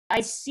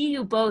I see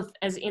you both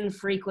as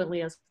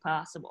infrequently as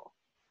possible.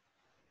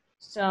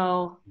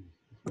 So,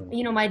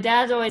 you know, my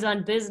dad's always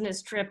on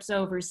business trips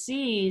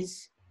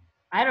overseas.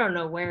 I don't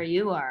know where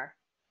you are.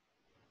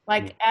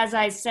 Like, as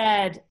I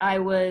said, I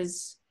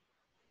was,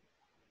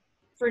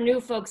 for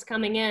new folks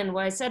coming in,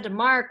 what I said to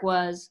Mark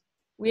was,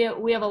 we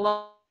have a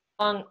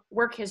long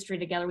work history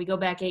together. We go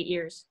back 8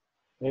 years.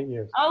 8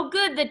 years. Oh,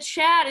 good. The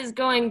chat is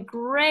going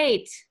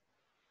great.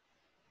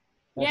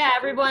 Yeah,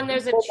 everyone,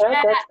 there's a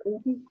chat. That's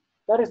creepy.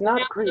 That is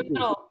not creepy.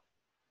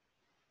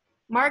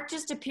 Mark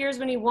just appears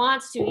when he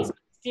wants to. He's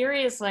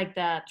serious like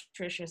that,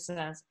 Tricia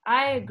says.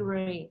 I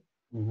agree.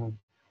 Mm-hmm.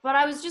 But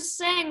I was just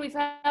saying, we've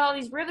had all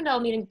these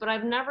Rivendell meetings, but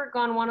I've never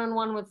gone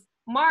one-on-one with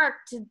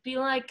Mark to be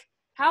like,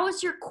 how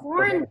has your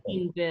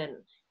quarantine been?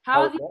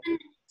 How have you been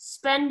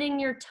spending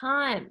your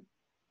time?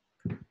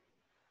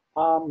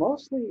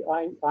 Mostly,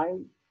 I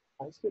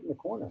sit in the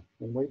corner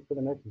and wait for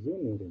the next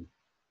Zoom meeting.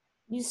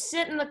 You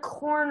sit in the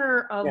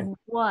corner of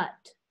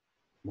what?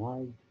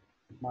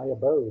 My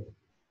abode.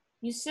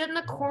 You sit in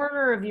the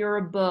corner of your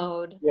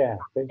abode. Yeah.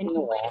 And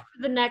you wait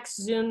for the next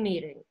Zoom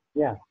meeting.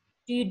 Yeah.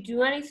 Do you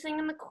do anything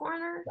in the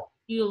corner? No.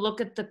 Do you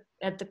look at the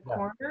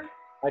corner?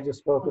 I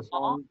just focus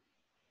on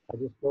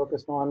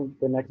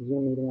the next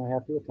Zoom meeting I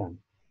have to attend.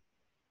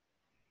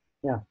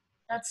 Yeah.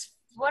 That's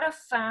what a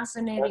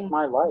fascinating. That's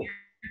my life.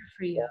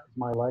 For you. That's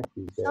my life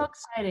these days. So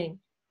exciting.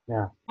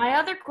 Yeah. My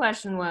other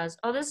question was,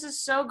 this is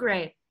so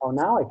great. Oh,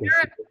 now I can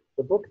see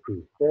the book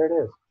piece. There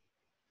it is.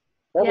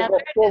 That yeah,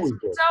 was there it is.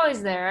 It's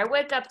always there. I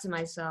wake up to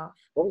myself.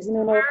 What was the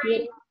name of the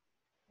theater?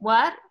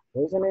 What?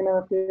 What was the name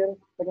of the theater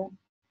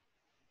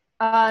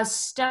again?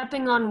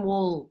 Stepping on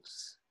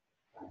Wolves.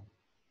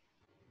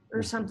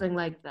 Or something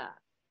like that.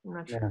 I'm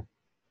not sure.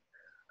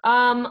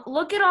 Yeah.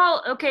 Look at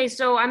all, okay,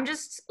 so I'm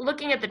just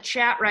looking at the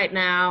chat right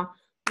now.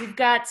 We've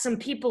got some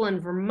people in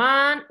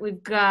Vermont.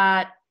 We've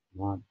got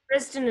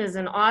Kristen is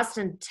in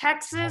Austin,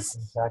 Texas.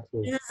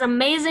 This is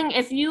amazing.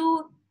 If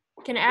you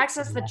can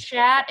access the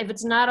chat, if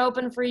it's not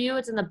open for you,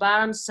 it's in the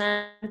bottom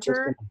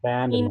center.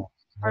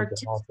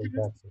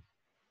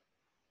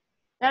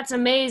 That's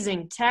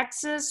amazing.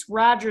 Texas,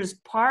 Rogers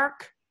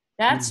Park.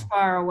 That's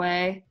far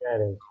away.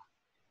 That is.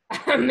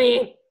 I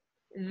mean,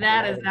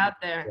 that is out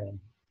there.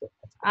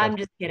 I'm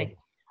just kidding.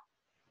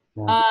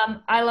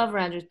 I love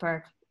Rogers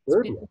Park.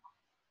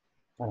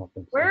 I don't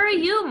think so. Where are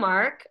you,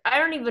 Mark? I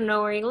don't even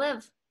know where you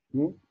live.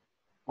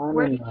 I'm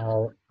in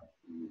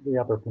the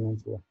Upper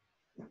Peninsula.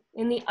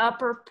 In the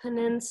Upper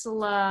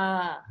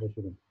Peninsula.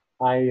 Michigan.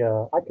 I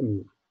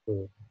commute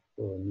for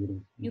a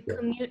meeting. You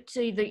commute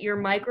to your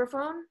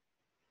microphone?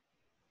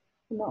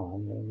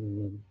 No,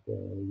 I'm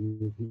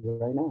here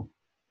right now.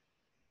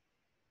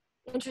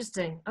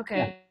 Interesting.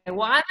 Okay. Yeah.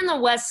 Well, I'm in the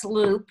West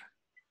Loop,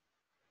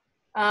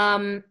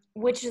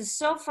 which is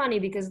so funny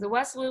because the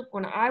West Loop,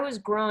 when I was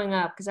growing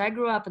up, because I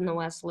grew up in the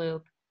West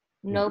Loop,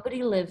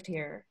 nobody lived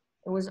here.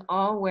 It was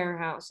all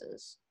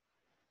warehouses.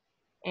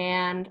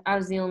 And I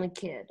was the only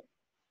kid.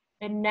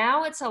 And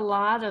now it's a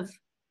lot of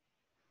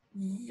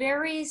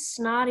very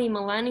snotty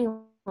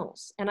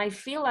millennials. And I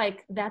feel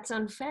like that's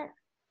unfair.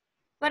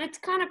 But it's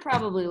kind of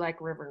probably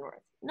like River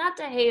North. Not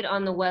to hate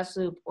on the West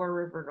Loop or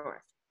River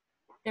North.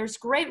 There's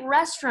great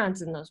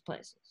restaurants in those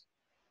places.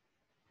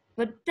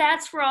 But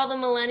that's where all the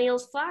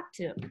millennials flock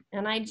to.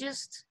 And I'm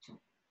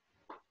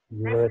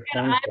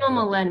a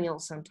millennial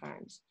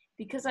sometimes.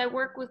 Because I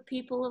work with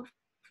people of,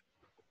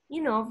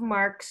 of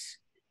Mark's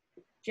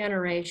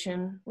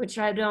generation, which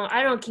I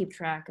don't keep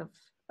track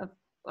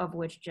of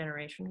which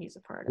generation he's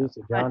a part of.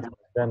 Lisa Johnson's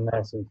been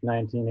there since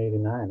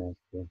 1989,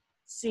 actually.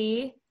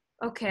 See?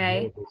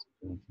 Okay.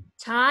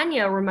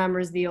 Tanya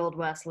remembers the old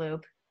West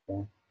Loop.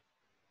 Yeah.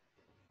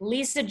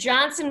 Lisa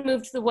Johnson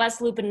moved to the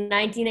West Loop in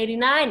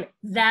 1989.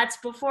 That's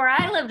before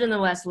I lived in the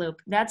West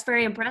Loop. That's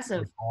very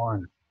impressive.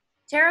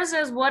 Tara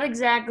says, what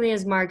exactly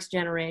is Mark's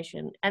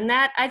generation? And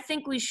that, I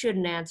think we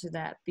shouldn't answer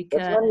that because...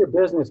 That's none of your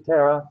business,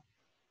 Tara.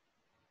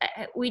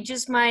 We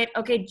just might...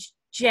 Okay,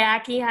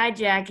 Jackie. Hi,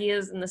 Jackie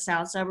is in the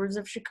south suburbs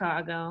of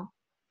Chicago.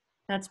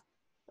 That's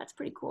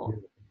pretty cool.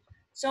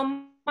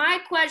 So my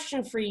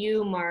question for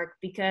you, Mark,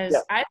 because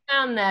I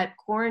found that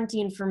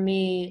quarantine for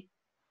me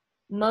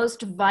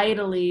most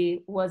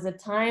vitally was a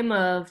time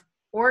of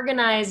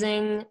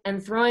organizing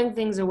and throwing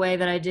things away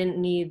that I didn't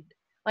need.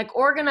 Like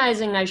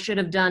organizing I should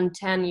have done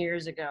 10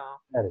 years ago.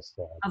 That is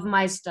sad. Of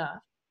my stuff.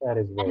 That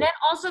is And then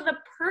also the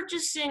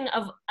purchasing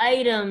of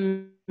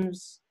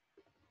items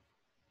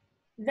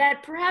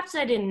that perhaps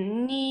I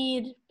didn't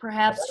need,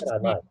 perhaps just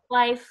make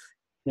life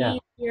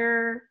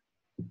easier.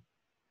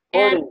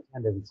 Hoarding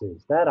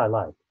tendencies. That I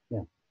like.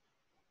 Yeah.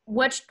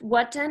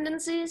 What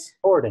tendencies?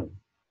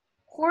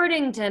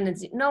 Hoarding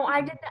tendencies. No,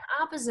 I did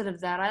the opposite of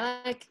that.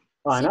 I like.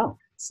 Oh, I know.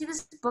 See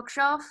this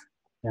bookshelf?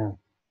 Yeah.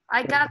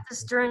 I got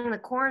this during the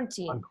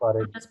quarantine.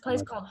 Uncluttered. At this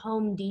place called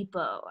Home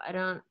Depot.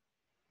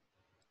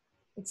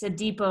 It's a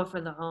depot for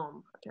the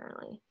home,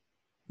 apparently.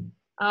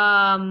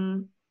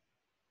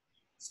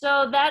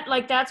 So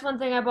that's one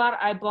thing I bought.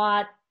 I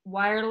bought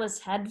wireless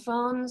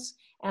headphones,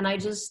 and I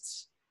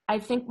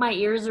think my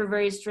ears are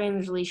very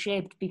strangely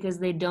shaped because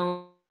they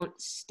don't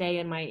stay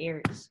in my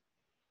ears.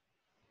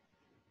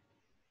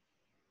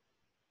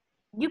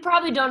 You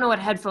probably don't know what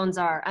headphones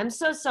are. I'm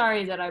so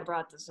sorry that I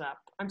brought this up.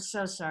 I'm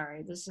so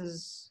sorry. This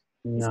is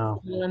a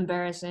little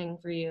embarrassing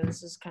for you.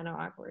 This is kind of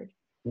awkward.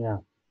 Yeah.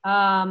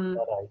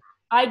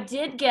 I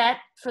did get,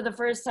 for the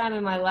first time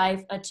in my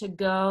life, a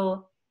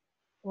to-go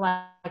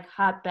like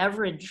hot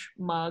beverage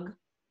mug.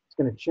 It's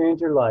going to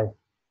change your life.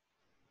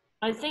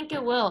 I think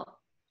it will.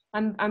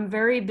 I'm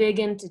very big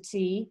into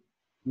tea.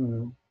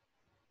 Mm-hmm.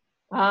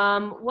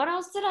 What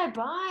else did I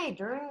buy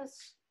during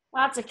this?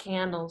 Lots of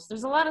candles.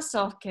 There's a lot of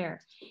self-care.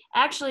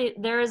 Actually,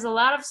 there is a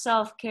lot of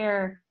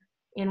self-care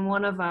in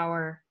one of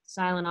our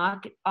silent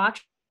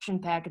auction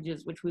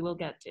packages, which we will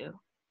get to,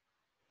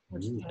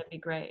 which is going to be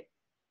great.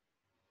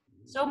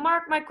 So,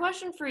 Mark, my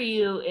question for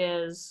you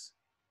is,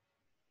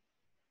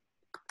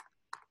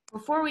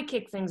 before we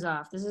kick things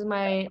off, this is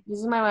my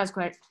last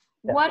question.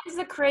 Yeah. What is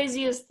the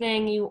craziest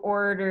thing you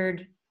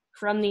ordered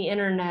from the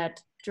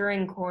internet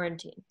during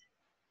quarantine?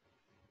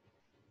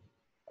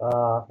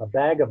 A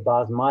bag of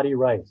basmati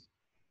rice.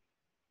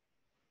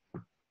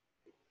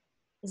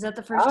 Is that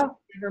the first time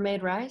you ever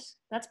made rice?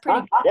 That's pretty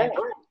good. Yeah.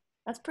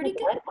 That's pretty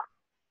good.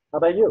 How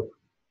about you?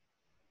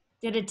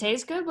 Did it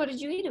taste good? What did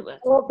you eat it with?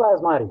 I love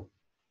basmati.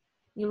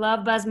 You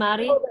love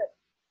basmati? I love it.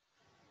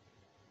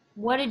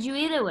 What did you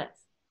eat it with?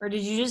 Or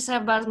did you just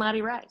have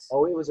basmati rice?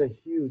 Oh, it was a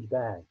huge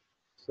bag.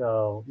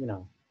 So,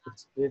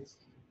 it's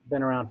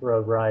been around for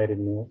a variety of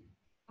meals.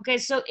 Okay,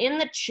 so in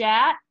the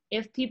chat,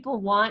 if people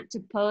want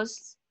to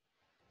post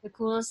the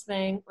coolest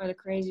thing or the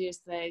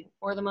craziest thing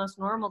or the most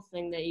normal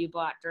thing that you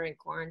bought during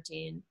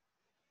quarantine,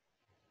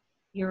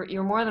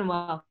 you're more than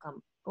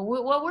welcome. But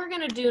what we're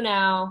going to do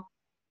now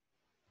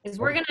is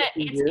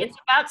it's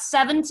about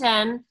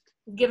 7:10.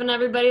 We've given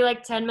everybody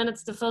like 10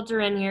 minutes to filter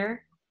in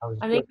here.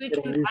 I think we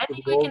can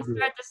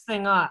start this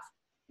thing off.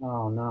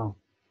 Oh, no.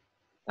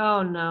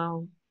 Oh,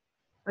 no.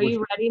 Are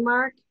you ready,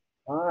 Mark?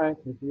 All right,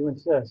 if you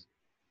insist.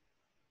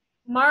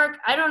 Mark,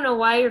 I don't know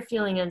why you're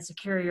feeling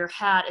insecure. Your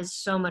hat is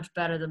so much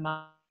better than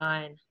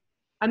mine.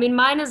 I mean,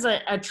 mine is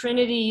a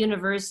Trinity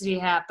University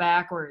hat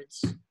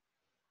backwards.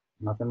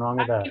 Nothing wrong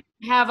with that.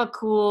 I have a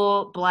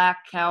cool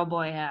black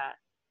cowboy hat.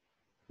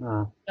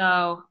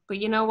 So, but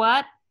you know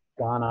what?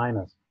 Don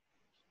Imus.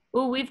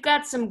 Ooh, we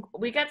got some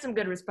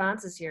good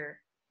responses here.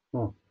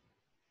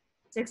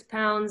 6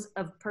 pounds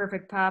of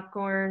perfect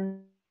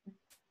popcorn.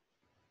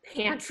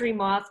 Pantry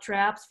moth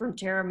traps from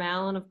Tara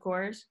Mallon, of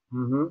course.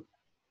 Mm-hmm.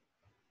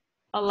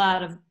 A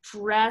lot of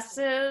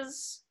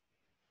dresses.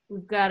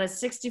 We've got a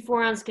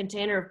 64-ounce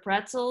container of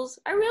pretzels.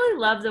 I really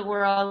love that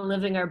we're all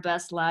living our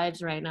best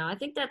lives right now. I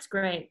think that's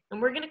great. And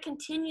we're going to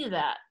continue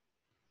that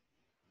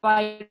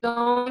by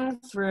going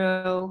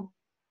through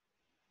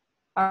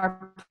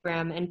our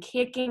program and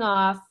kicking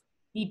off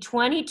the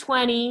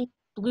 2020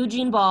 Blue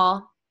Jean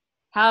Ball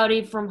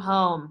Howdy from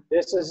Home.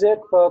 This is it,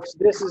 folks.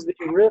 This is the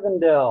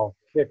Rivendell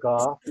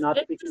kickoff, not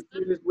to be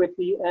confused with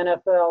the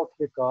NFL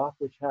kickoff,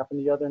 which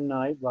happened the other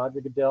night. Roger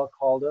Goodell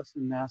called us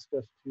and asked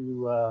us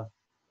to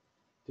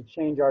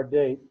change our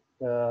date,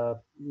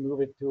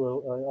 move it to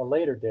a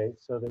later date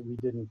so that we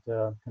didn't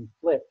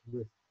conflict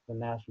with the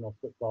National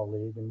Football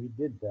League, and we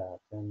did that.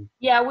 And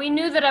yeah, we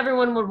knew that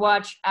everyone would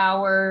watch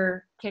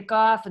our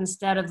kickoff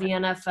instead of the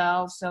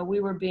NFL, so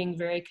we were being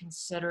very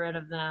considerate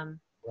of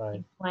them.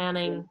 Right.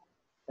 Planning.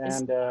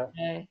 And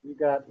you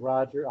got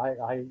Roger.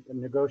 I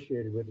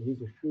negotiated with him.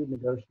 He's a shrewd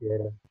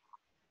negotiator,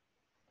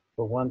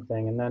 for one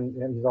thing, and then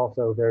he's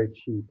also very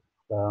cheap.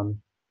 So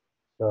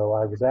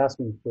I was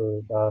asking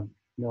for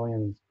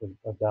millions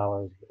of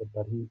dollars,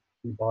 but he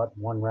bought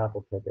one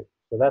raffle ticket.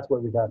 So that's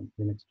what we got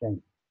in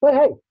exchange. But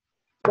hey,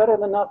 better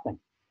than nothing.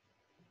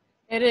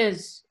 It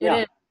is. It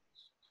is.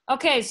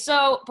 Okay,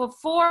 so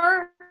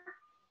before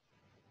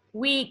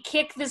we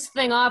kick this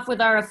thing off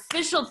with our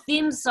official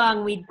theme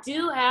song, we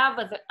do have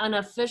an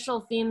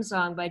official theme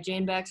song by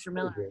Jane Baxter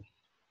Miller.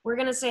 We're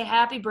going to say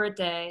happy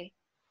birthday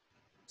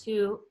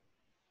to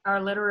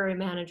our literary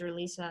manager,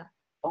 Lisa,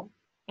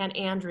 and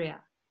Andrea.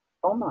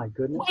 Oh, my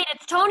goodness. Wait,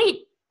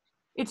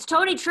 it's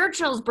Tony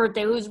Churchill's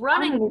birthday, who's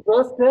running. How many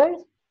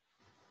birthdays?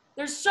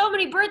 There's so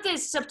many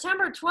birthdays.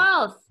 September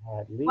 12th.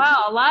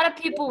 Wow, a lot of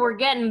people were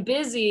getting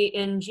busy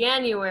in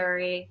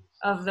January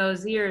of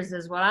those years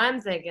is what I'm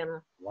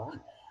thinking. Wow.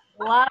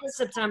 A lot of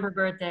September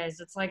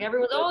birthdays. It's like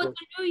everyone's, oh, it's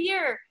a new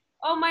year.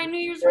 Oh, my New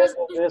Year's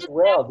resolution is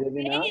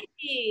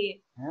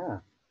baby. Yeah.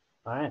 All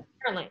right.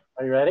 Apparently.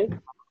 Are you ready?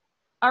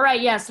 All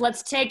right, yes.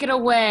 Let's take it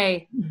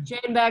away.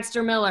 Jane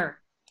Baxter Miller.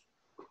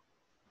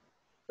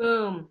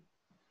 Boom.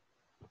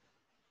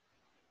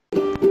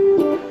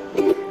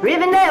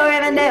 Rivendell,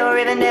 Rivendell,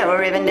 Rivendell,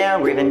 Rivendell,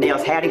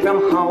 Rivendell's howdy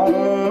from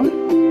home.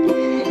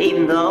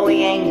 Even though we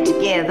ain't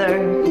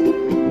together,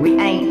 we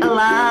ain't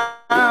alone.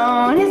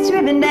 It's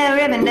Rivendell,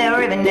 Rivendell,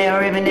 Rivendell,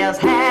 Rivendell's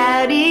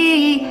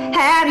howdy,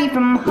 howdy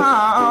from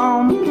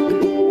home.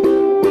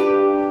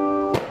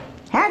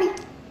 Howdy.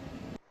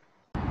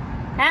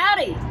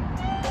 Howdy.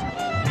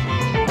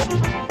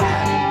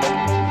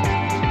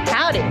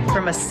 Howdy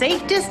from a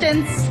safe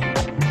distance.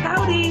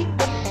 Howdy.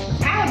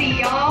 Howdy,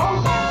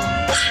 y'all.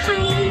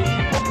 Hi.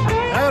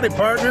 Howdy,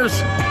 partners.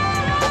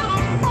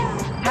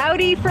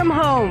 Howdy from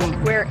home,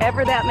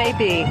 wherever that may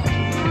be.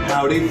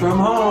 Howdy from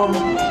home.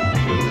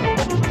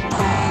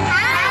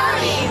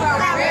 Howdy from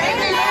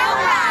Rivendell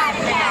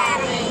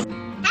Podcast.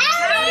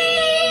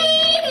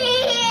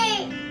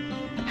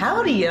 Howdy!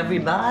 Howdy,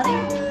 everybody.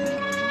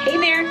 Hey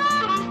there.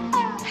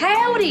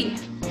 Howdy.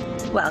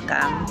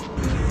 Welcome.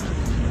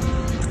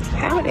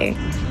 Howdy.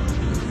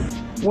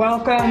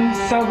 Welcome.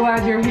 So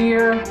glad you're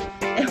here.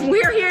 And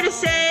we're here to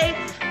say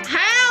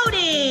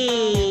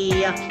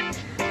howdy.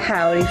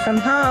 Howdy from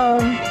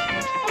home.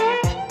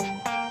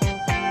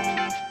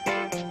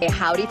 A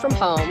howdy from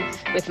home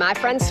with my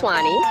friend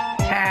Swanee.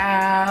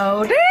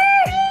 Howdy.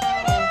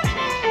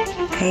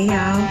 Hey,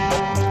 y'all.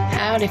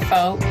 Howdy,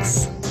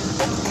 folks.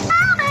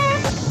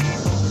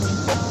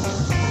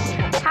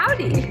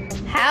 Howdy.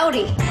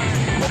 Howdy.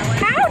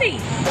 Howdy.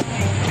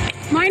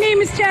 My name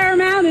is Tara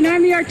Mount, and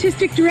I'm the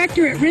Artistic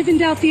Director at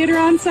Rivendell Theater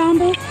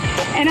Ensemble,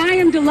 and I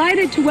am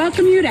delighted to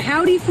welcome you to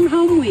Howdy from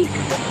Home Week.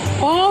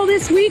 All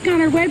this week on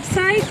our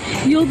website,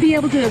 you'll be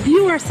able to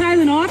view our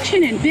silent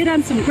auction and bid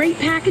on some great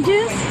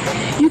packages.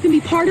 You can be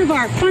part of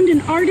our Fund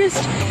an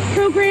Artist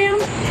program,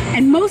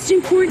 and most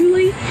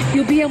importantly,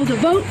 you'll be able to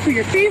vote for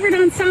your favorite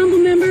ensemble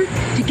member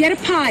to get a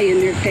pie in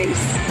their face.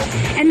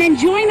 And then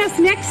join us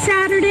next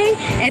Saturday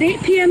at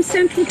 8 p.m.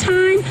 Central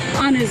Time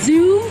on a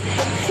Zoom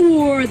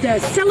for the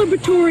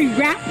celebratory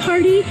wrap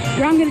party,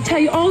 where I'm going to tell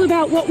you all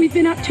about what we've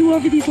been up to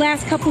over these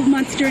last couple of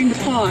months during the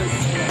pause.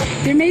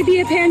 There may be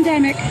a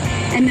pandemic,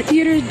 and the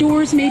theater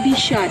doors may be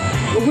shut,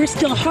 but we're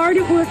still hard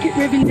at work at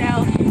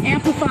Rivendell,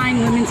 amplifying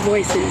women's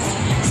voices.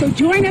 So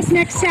join us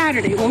next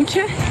Saturday, won't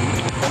you?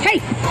 Hey,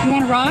 you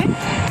want to ride?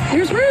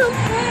 There's room.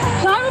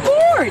 Climb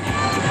aboard.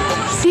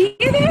 See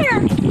you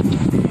there.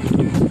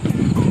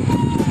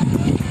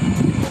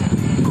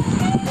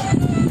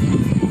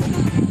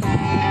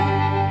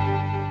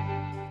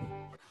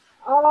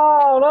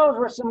 Oh, those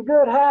were some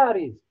good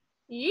howdies.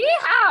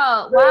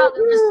 Yeehaw! Wow,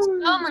 there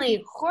was so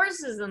many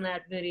horses in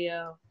that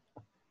video.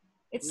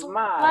 It's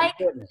My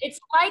goodness. it's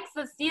like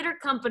the theater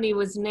company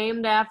was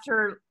named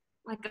after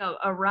like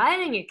a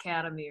riding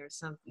academy or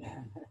something.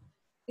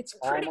 It's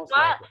pretty Almost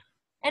wild. like it.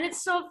 And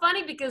it's so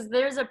funny because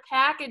there's a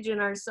package in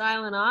our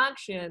silent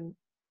auction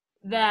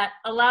that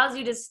allows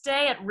you to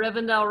stay at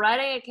Rivendell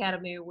Riding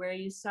Academy where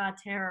you saw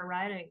Tara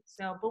riding.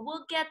 So, but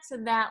we'll get to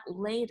that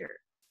later.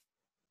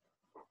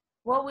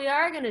 What we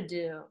are going to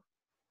do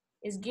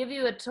is give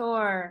you a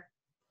tour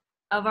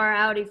of our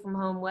Howdy from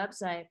Home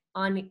website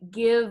on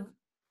Give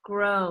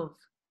Grove.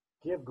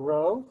 Give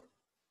Grove?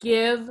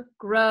 Give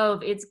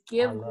Grove. It's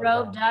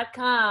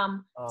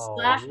givegrove.com /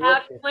 Howdy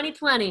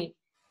 2020.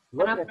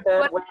 Look at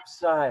that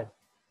website.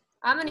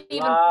 I'm going to A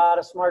even. lot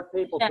of smart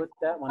people put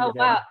that one Oh,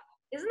 together. wow.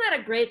 Isn't that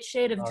a great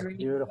shade of Oh, dream?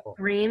 beautiful.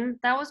 Green.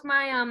 That was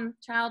my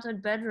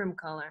childhood bedroom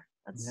color.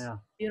 That's Yeah.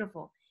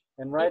 beautiful.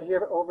 And right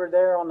here, over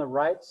there on the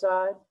right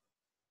side,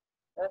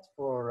 that's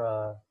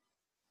for,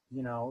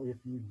 you know, if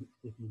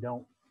you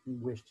don't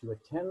wish to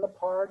attend the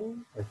party,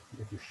 or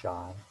if you're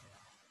shy,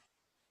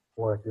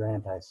 or if you're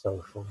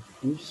antisocial,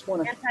 you just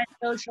want to.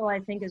 Antisocial, I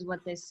think, is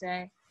what they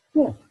say.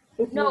 Yeah.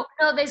 No,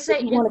 they say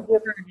if you wanna give-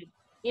 introverted.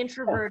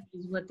 Introverted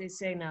is what they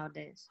say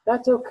nowadays.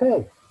 That's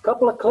okay.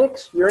 Couple of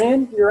clicks, you're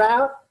in, you're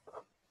out.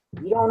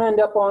 You don't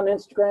end up on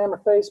Instagram or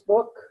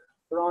Facebook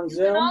or on You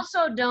Zoom. can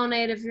also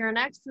donate if you're an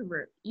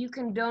extrovert. You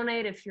can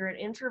donate if you're an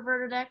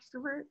introverted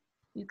extrovert.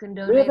 You can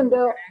donate.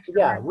 Rivendell,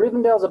 yeah,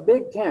 Rivendell's a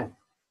big tent.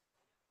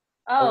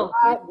 Oh,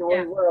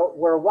 yeah.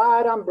 We're a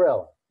wide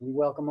umbrella. We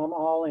welcome them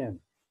all in.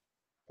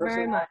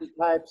 Very much.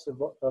 Types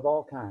of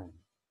all kinds.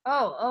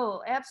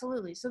 Oh,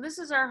 absolutely. So this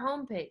is our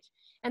homepage.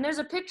 And there's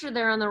a picture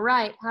there on the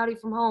right, Howdy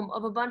from Home,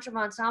 of a bunch of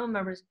ensemble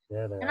members.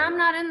 Yeah, and I'm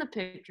not in the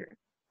picture.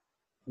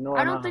 No,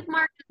 I don't think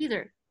Mark is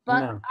either.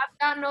 But No. I've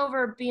gotten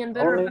over being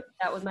bitter about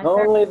that with my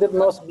Only therapist. the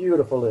most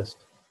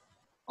beautifulest.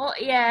 Oh,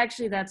 yeah,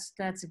 actually, that's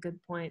a good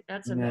point.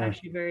 That's Yeah.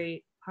 actually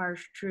very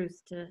harsh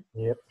truth to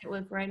Yep. sit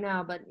with right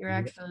now. But you're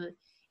Yep. actually,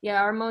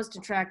 yeah, our most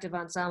attractive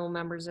ensemble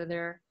members are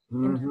there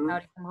in Mhm. the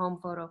Howdy from Home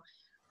photo.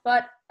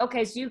 But,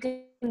 okay, so you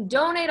can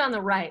donate on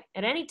the right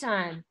at any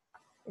time,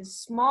 as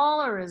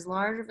small or as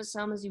large of a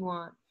sum as you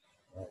want.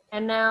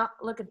 And now,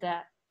 look at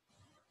that.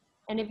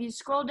 And if you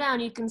scroll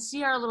down, you can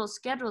see our little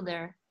schedule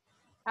there.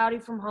 Howdy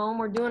from Home,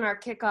 we're doing our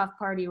kickoff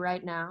party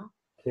right now.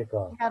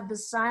 Kickoff. We have the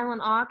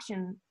silent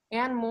auction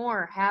and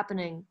more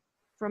happening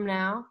from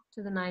now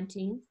to the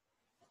 19th,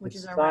 which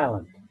It's is our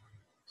silent.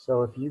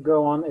 So if you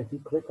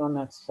click on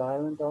that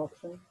silent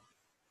auction,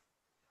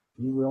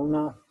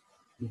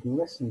 you can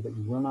listen, but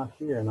you will not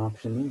hear an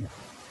auctioneer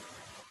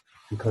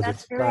because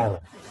That's it's very-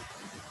 silent.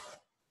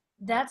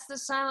 That's the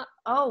silent.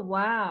 Oh,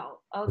 wow.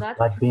 Oh, that's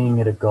Like being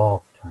at a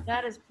golf tournament.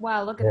 that is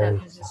wow. Look at Very that.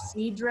 There's a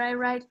sea dray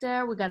right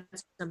there. We got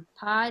some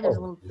pie. There's a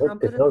little Look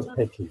trumpet. at those and stuff.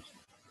 pictures.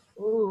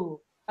 Ooh,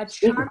 a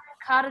Speaking- charming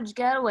cottage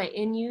getaway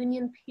in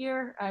Union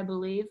Pier, I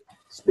believe.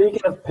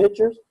 Speaking of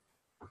pictures,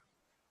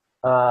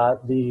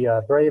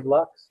 the Brave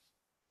Lux,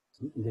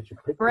 you can get your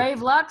picture.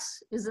 Brave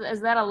Lux? Is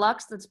that a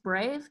Lux that's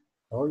brave?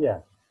 Oh, yeah.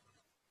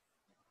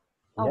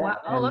 Oh, Yeah, wow.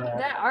 Oh, and, look at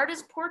that.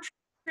 Artist portrait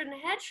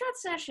headshot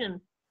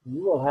session.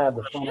 You will have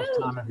the funnest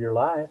time of your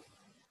life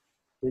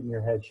getting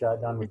your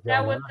headshot done with Joe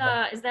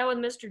Mazza. Is that with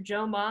Mr.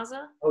 Joe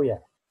Mazza? Oh, yeah.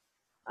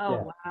 Oh,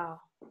 yeah. Wow.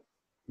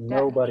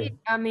 Nobody.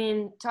 I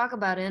mean, talk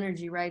about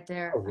energy right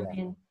there. Oh, yeah. I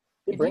mean,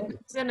 He if brings you're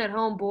it. sitting at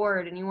home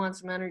bored and you want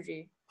some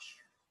energy,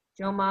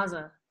 Joe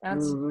Mazza.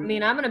 That's. Mhm. I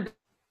mean, I'm gonna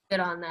bid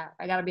on that.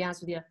 I gotta be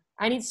honest with you.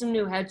 I need some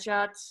new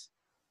headshots.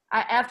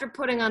 After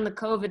putting on the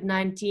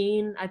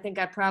COVID-19, I think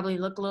I probably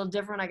look a little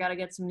different. I gotta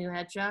get some new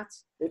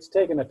headshots. It's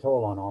taken a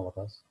toll on all of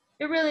us.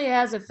 It really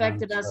has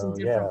affected us in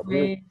different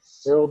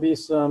ways. There will be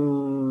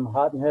some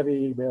hot and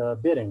heavy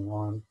bidding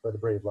for the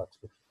Brave Lux.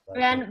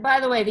 And by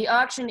the way, the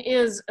auction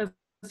is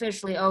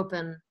officially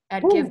open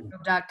at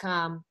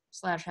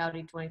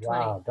givegroup.com/howdy2020.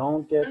 Wow!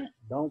 Don't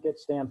get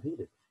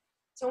stampeded.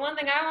 So one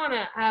thing I want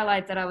to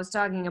highlight that I was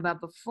talking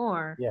about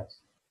before. Yes.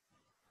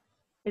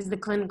 Is the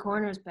Clinton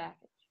Corners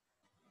package.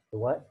 The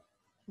what?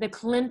 The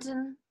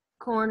Clinton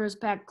Corners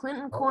pack.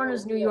 Clinton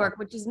Corners, New York,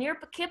 which is near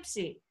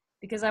Poughkeepsie,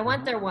 because I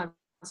went there once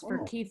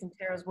for Keith and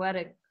Tara's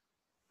wedding.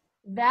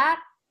 That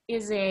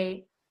is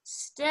a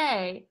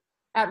stay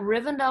at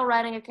Rivendell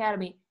Riding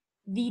Academy,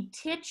 the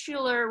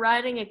titular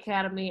riding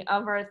academy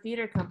of our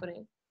theater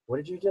company. What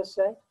did you just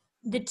say?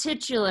 The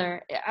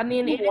titular. I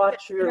mean,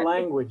 watch your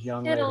language,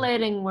 young lady.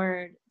 Titillating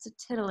word. It's a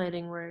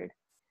titillating word.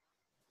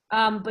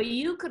 But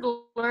you could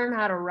learn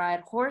how to ride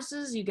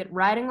horses. You get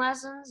riding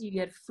lessons. You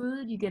get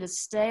food. You get a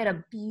stay at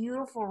a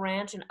beautiful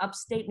ranch in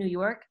upstate New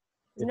York.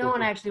 No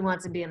one actually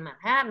wants to be in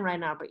Manhattan right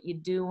now, but you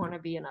do want to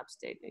be in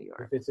upstate New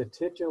York. If it's a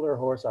titular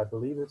horse, I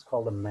believe it's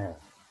called a mare.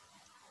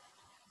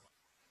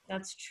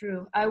 That's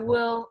true. I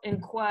will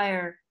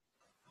inquire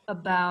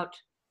about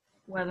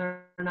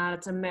whether or not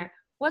it's a mare.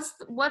 What's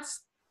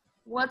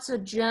a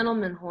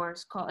gentleman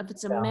horse called? If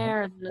it's a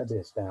mare, that'd be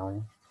a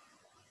stallion.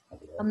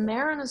 A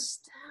mare and a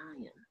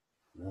stallion.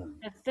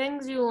 The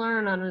things you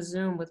learn on a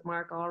Zoom with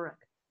Mark Ulrich.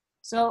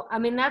 So, I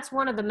mean, that's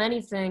one of the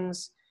many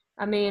things.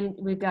 I mean,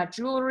 we've got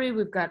jewelry,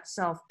 we've got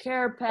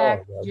self-care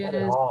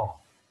packages,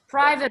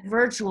 private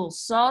virtual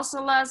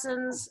salsa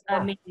lessons.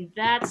 I mean,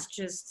 that's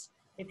just,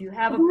 if you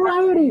have a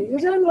variety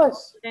is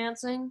endless.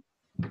 Dancing.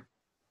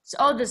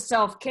 So, the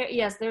self-care.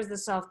 Yes, there's the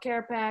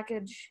self-care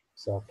package.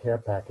 Self-care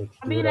package.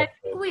 I mean, I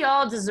think we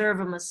all deserve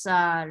a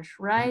massage,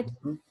 right?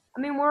 Mm-hmm. I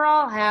mean, we're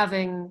all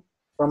having.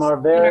 From our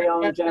very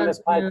own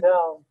Janice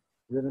Pytel.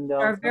 Rivendell.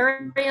 Our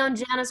very own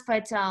Janice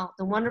Pytel,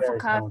 the wonderful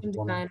costume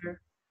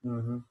designer,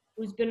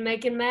 who's been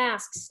making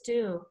masks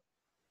too.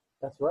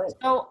 That's right.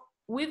 So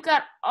we've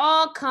got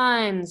all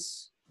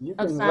kinds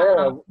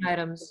of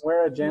items.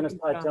 Wear a Janice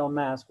Pytel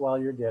mask while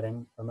you're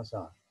getting a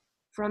massage.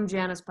 From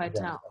Janice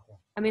Pytel.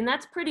 I mean,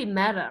 that's pretty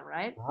meta,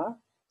 right?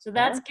 So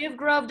that's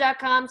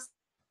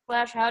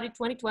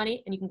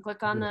givegrove.com/howdy2020, and you can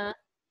click on the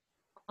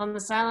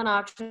silent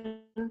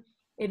auction.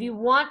 If you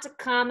want to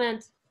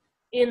comment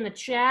in the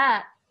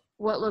chat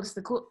what looks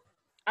the cool,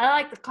 I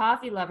like the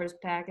coffee lovers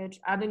package.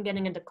 I've been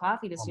getting into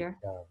coffee this year.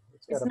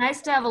 It's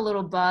nice to have a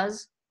little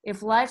buzz.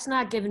 If life's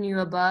not giving you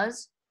a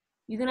buzz,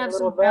 you can have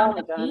some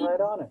Valentine right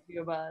on it.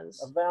 Your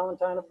buzz. A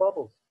Valentine of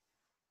bubbles.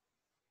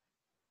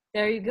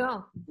 There you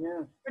go.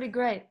 Yeah. Pretty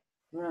great.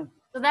 Yeah.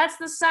 So that's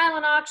the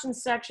silent auction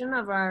section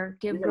of our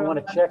Give You're going to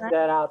want to check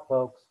that out,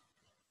 folks.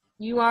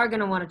 You are going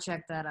to want to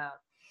check that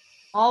out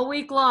all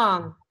week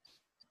long.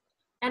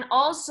 And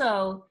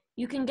also,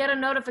 you can get a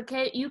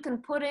notification. You can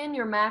put in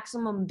your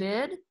maximum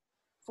bid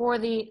for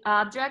the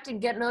object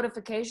and get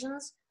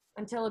notifications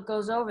until it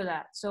goes over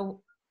that.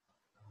 So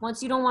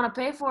once you don't want to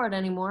pay for it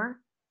anymore,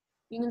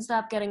 you can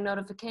stop getting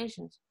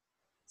notifications.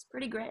 It's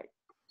pretty great.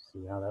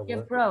 See how that Give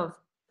works? Grove.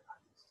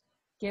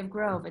 Give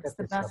Grove. It's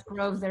the best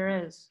Grove there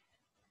is.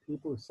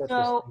 People who set this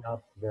thing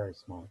up, very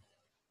smart.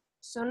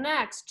 So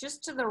next,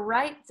 just to the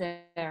right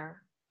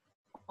there,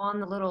 on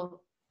the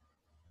little,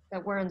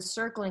 that we're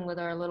encircling with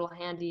our little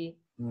handy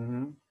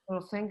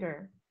little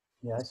finger.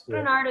 Yeah, I see. Put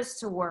an artist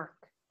to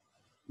work.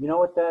 You know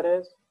what that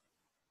is?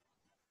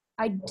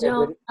 I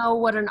don't know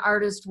what an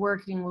artist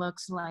working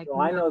looks like. So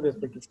I know this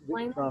because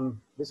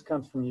this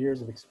comes from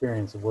years of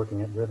experience of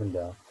working at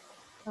Rivendell.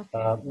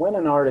 Okay. When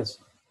an artist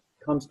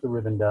comes to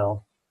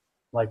Rivendell,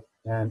 like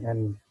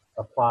and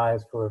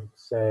applies for,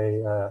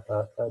 say,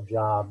 a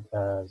job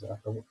as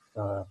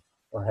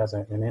or has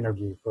an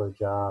interview for a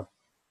job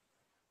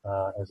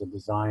as a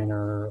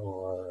designer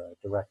or a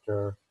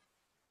director,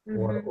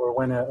 or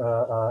when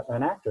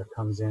an actor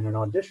comes in and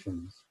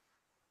auditions.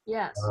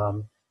 Yes.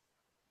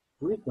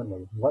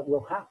 Frequently, what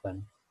will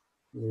happen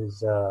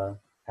is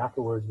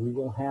afterwards we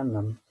will hand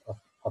them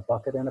a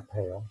bucket and a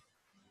pail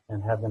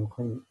and have them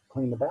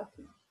clean the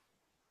bathroom.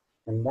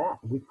 And that,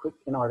 we put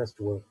an artist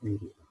to work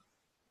immediately.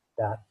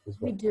 That is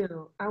what we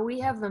do. We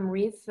have them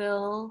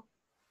refill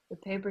the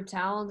paper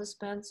towel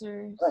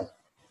dispensers. Right.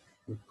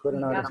 We put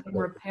an artist to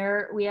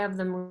repair. We have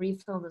them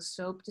refill the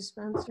soap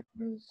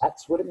dispensers.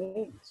 That's what it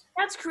means.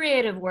 That's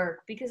creative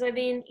work, because I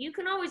mean, you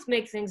can always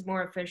make things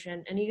more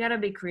efficient, and you got to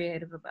be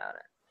creative about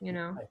it. You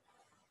know. Right.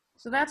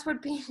 So that's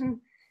what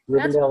being.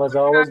 Rivendell has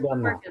always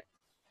done that.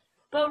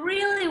 But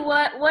really,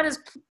 what does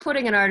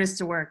putting an artist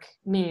to work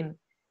mean?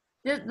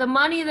 the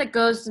money that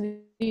goes to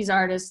these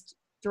artists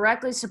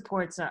directly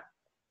supports our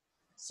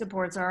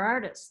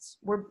artists.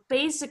 We're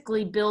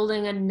basically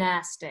building a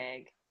nest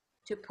egg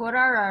to put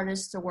our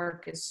artists to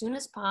work as soon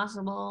as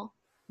possible,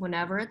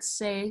 whenever it's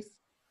safe,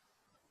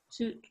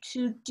 to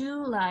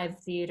do live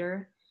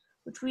theater,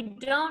 which we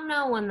don't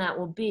know when that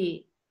will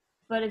be.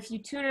 But if you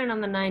tune in on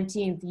the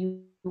 19th,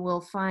 you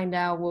will find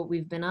out what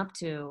we've been up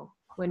to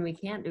when we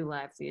can't do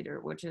live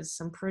theater, which is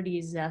some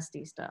pretty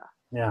zesty stuff.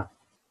 Yeah.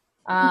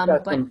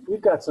 We've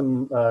But got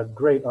some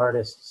great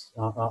artists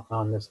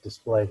on this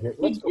display here.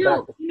 Let's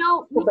go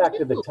back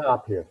to the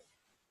top here.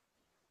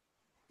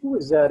 Who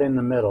is that in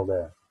the middle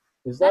there?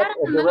 Is that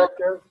a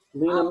director,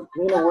 Lena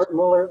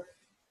Wertmuller?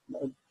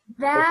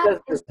 That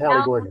is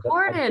Howdy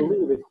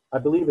Gordon. I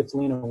believe it's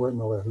Lena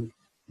Wertmuller, who's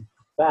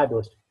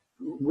fabulous.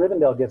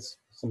 Rivendell gets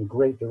some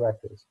great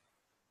directors.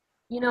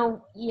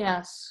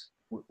 Yes,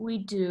 we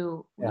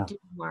do. Yeah. We do,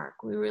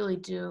 Mark. We really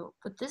do.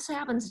 But this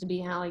happens to be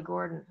Hallie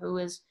Gordon, who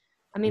is,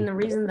 the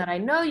reason that I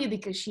know you,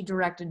 because she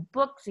directed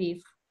Book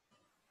Thief,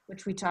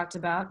 which we talked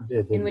about,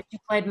 in which you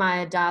played my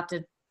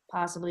adopted,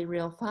 possibly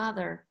real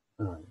father.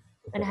 Okay.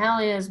 And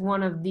Hallie is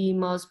one of the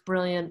most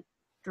brilliant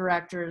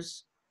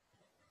directors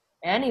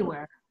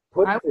anywhere.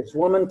 Put this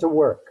woman to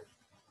work.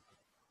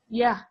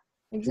 Yeah,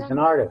 exactly. She's an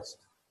artist.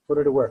 Put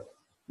her to work.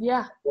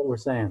 Yeah. What we're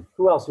saying.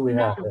 Who else do we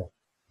have there?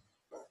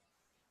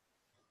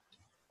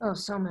 Oh,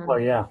 so many. Oh,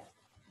 yeah.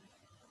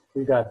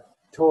 We got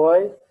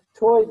Toy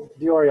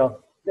Diorio.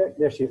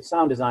 There she is,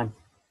 sound design.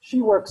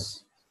 She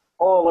works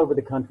all over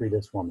the country,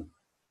 this woman.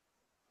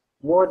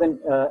 More than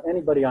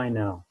anybody I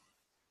know.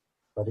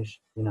 But,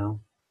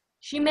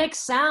 she makes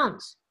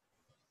sounds.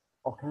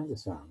 All kinds of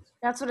sounds.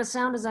 That's what a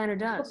sound designer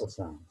does. Simple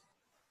sounds.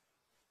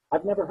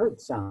 I've never heard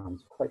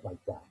sounds quite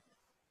like that.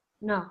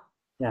 No.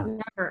 Yeah.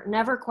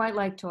 Never quite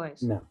like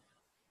toys. No.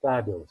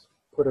 Fabulous.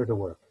 Put her to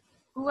work.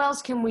 Who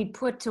else can we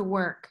put to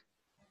work?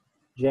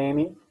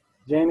 Jamie.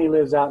 Jamie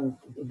lives out in,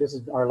 this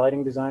is our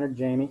lighting designer,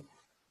 Jamie.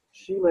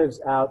 She lives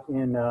out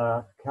in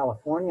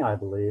California, I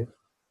believe.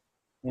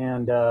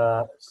 And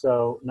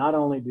so not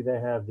only do they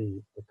have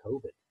the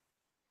COVID,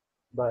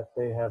 but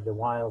they have the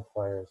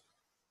wildfires.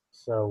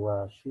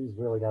 So she's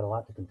really got a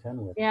lot to contend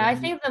with. Yeah, I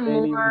think the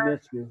more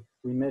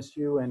we miss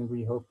you, and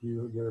we hope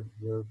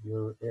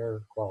your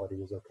air quality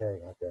is okay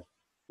out there.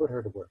 Put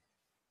her to work.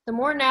 The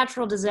more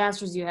natural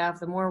disasters you have,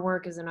 the more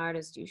work as an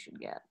artist you should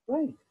get.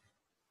 Right.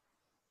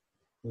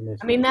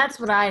 That's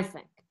what I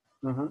think.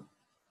 Uh-huh.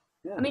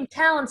 Yeah.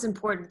 Talent's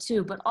important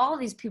too, but all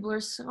these people are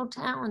so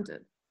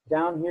talented.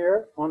 Down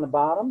here on the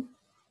bottom,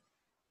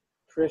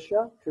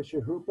 Trisha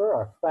Hooper,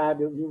 our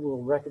fabulous, you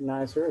will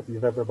recognize her if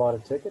you've ever bought a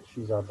ticket.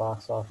 She's our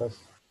box office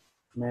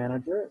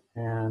manager,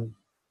 and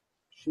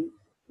she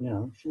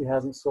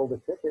hasn't sold a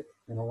ticket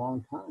in a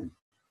long time.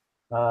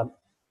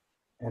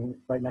 And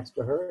right next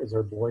to her is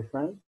her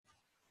boyfriend,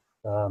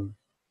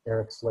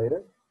 Eric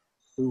Slater,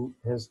 who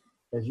has,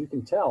 as you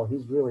can tell,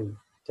 he's really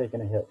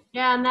taken a hit.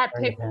 Yeah, in that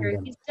picture,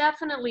 he's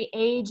definitely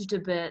aged a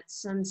bit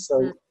since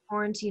the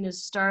quarantine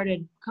has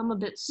started. Come a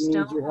bit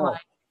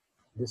stone-like.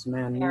 This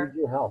man needs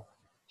your help.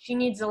 She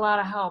needs a lot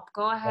of help.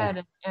 Go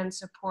ahead and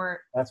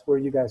support. That's where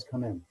you guys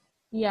come in.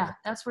 Yeah,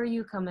 that's where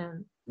you come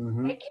in.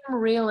 Mm-hmm. Make him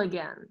real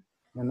again.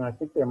 And I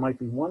think there might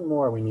be one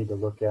more we need to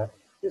look at.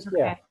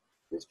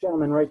 This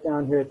gentleman right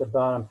down here at the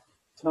bottom,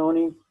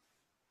 Tony.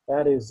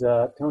 That is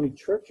Tony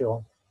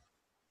Churchill.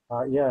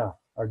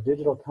 Our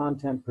digital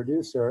content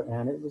producer.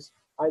 And it was,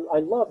 I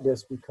love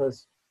this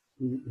because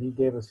he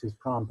gave us his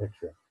prom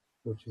picture,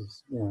 which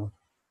is,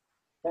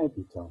 thank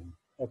you, Tony.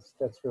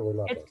 That's really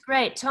lovely. It's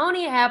great.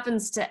 Tony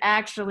happens to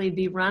actually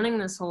be running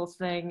this whole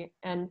thing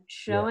and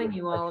showing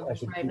you all of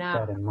this right now.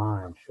 Keep that in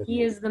mind,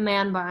 he is the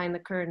man behind the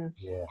curtain.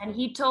 Yeah. And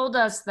he told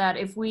us that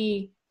if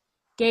we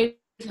gave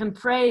him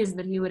praise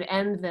that he would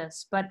end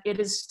this, but it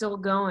is still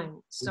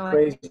going. So we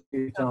praise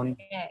you, Tony.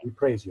 Okay. We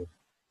praise you.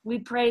 We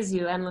praise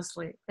you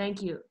endlessly.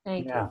 Thank you.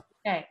 Thank you.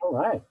 Okay. All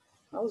right.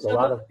 That was a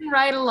lot of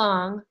right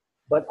along.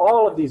 But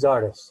all of these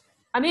artists.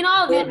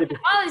 All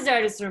these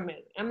artists are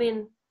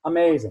amazing.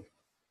 Amazing.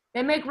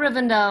 They make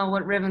Rivendell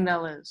what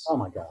Rivendell is. Oh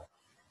my God.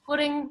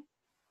 Putting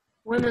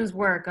women's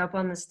work up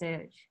on the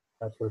stage.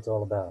 That's what it's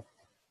all about.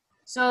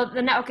 So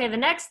the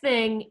next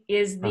thing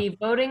is the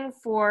voting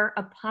for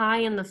a pie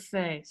in the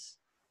face.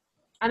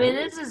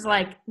 This is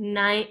like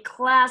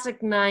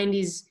classic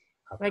 90s,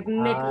 like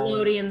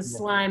Nickelodeon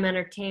slime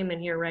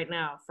entertainment here right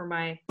now for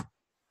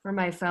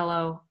my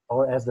fellow.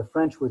 Or as the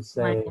French would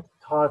say,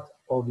 tarte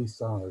au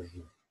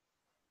visage.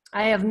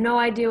 I have no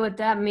idea what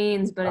that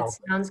means, but it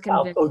sounds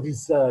convincing. Au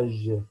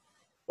visage.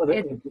 Well,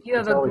 you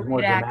have a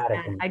great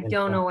accent. I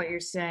don't know what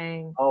you're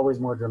saying. Always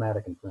more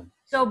dramatic in French.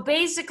 So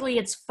basically,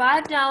 it's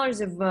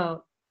 $5 a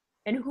vote,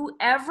 and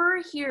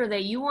whoever here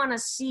that you want to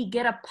see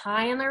get a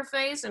pie in their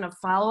face in a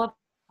follow-up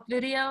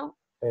video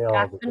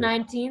after the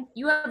 19th,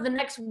 you have the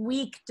next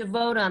week to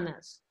vote on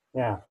this.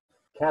 Yeah,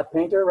 Cat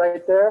Painter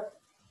right there,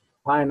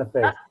 pie in the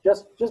face,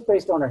 just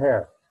based on her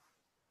hair.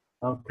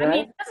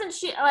 Okay. Doesn't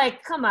she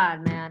come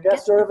on, man?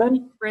 Jess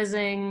Irvin,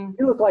 frizzing.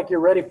 You look like you're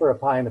ready for a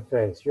pie in the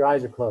face. Your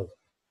eyes are closed.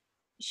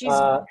 She's,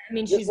 I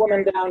mean, This she's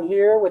woman very, down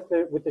here with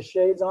the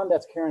shades on,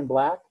 that's Karen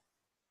Black,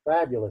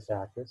 fabulous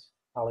actress,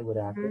 Hollywood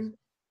actress.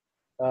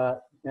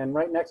 And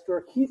right next to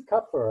her, Keith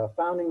Kupfer, a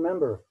founding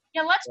member.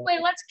 yeah, let's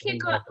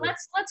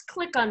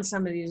click on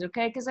some of these,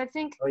 okay? Because I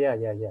think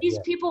these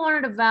Yeah. people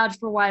aren't to vouch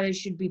for why they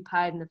should be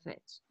pied in the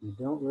face. You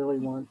don't really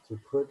want to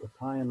put a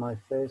pie in my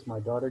face. My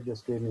daughter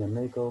just gave me a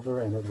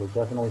makeover, and it will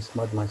definitely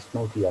smudge my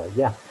smoky eye.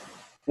 Yeah.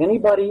 Any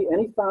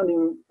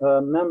founding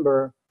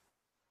member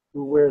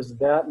who wears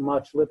that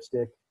much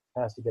lipstick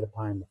has to get a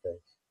pie in the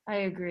face. I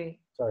agree.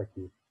 Sorry,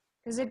 Keith.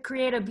 Because it'd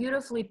create a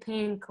beautifully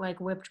pink, like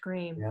whipped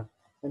cream. Yeah.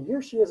 And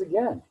here she is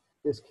again,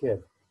 this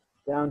kid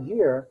down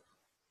here,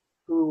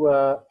 who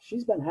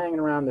she's been hanging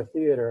around the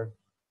theater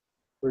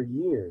for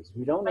years.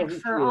 We don't know Like who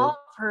for she all is.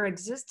 of her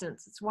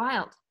existence. It's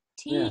wild.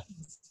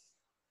 Teens.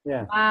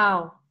 Yeah.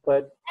 Wow.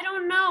 But I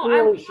don't know.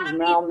 clearly I she's want to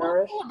be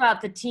malnourished. vocal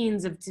about the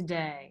teens of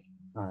today.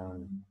 I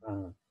don't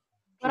know.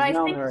 But She's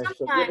I think malnourished,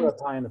 so give her a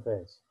sometimes pie in the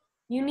face.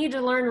 you need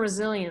to learn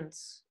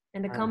resilience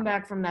and to come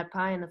back from that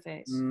pie in the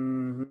face.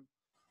 Mm-hmm.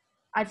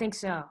 I think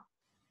so.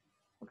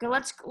 Okay,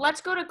 let's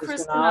go to Kristen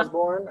Kristen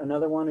Osborne,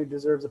 another one who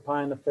deserves a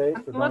pie in the face.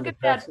 For going Look to at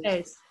that Texas.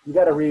 face. You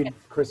got to read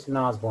Kristen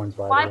Osborne's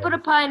bio. Why put a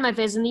pie in my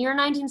face? In the year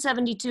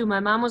 1972, my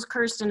mom was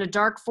cursed in a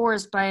dark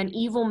forest by an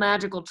evil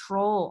magical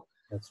troll.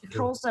 That's The true.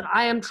 troll said,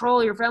 I am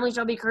troll. Your family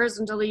shall be cursed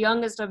until the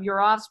youngest of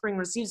your offspring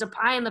receives a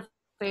pie in the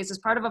face as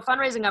part of a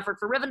fundraising effort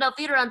for Rivendell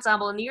Theater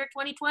Ensemble in the year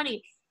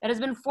 2020 that has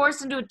been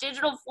forced into a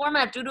digital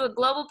format due to a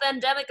global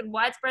pandemic and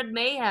widespread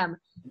mayhem.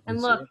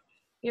 And look,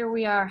 here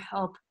we are.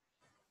 Help.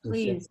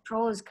 Please.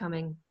 Troll is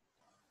coming.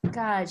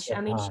 Gosh,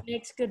 I mean, she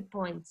makes good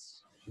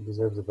points. She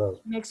deserves a vote.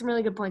 She makes some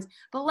really good points.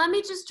 But let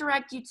me just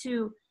direct you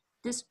to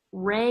this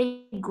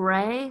Ray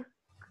Gray.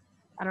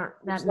 I don't,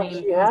 that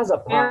name. She has a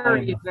pie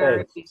in the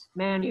very face.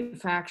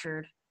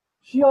 manufactured.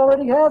 She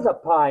already has a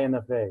pie in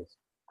the face.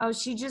 Oh,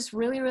 she just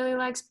really, really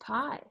likes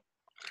pie.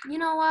 You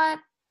know what?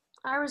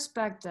 I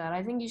respect that.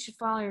 I think you should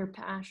follow your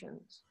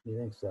passions. You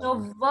think so? So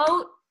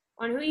vote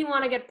on who you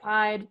want to get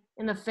pied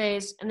in the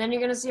face, and then you're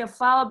going to see a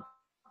follow-up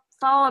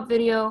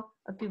video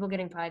of people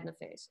getting pied in the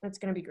face. It's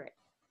going to be great.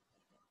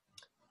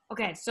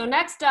 Okay, so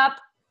next up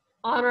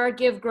on our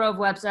Give Grove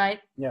website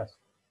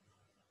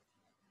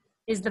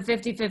is the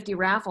 50-50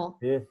 raffle.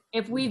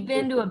 If we've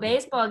been to a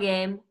baseball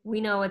game,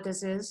 we know what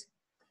this is.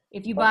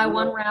 If you buy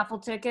one raffle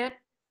ticket,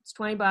 it's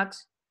 $20.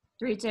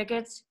 3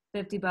 tickets,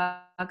 $50.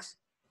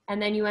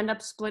 And then you end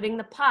up splitting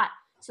the pot.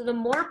 So the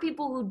more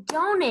people who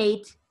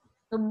donate,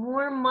 the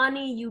more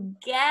money you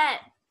get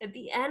at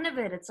the end of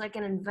it. It's like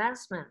an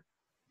investment.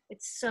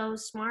 It's so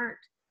smart.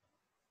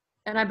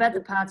 And I bet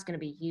the pot's going to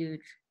be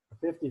huge. A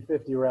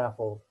 50-50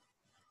 raffle.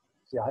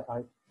 See,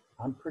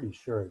 I'm pretty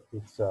sure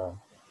it's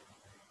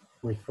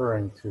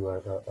referring to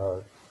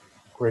a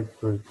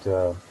grapefruit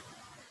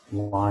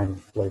lime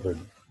flavored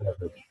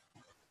beverage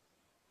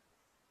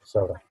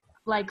soda.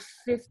 Like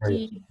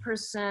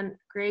 50%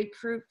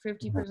 grapefruit,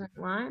 50%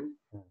 lime?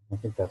 I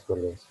think that's what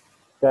it is.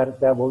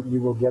 You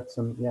will get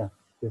some,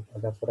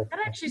 that's what I think. That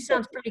actually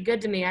sounds pretty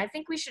good to me. I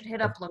think we should hit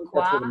up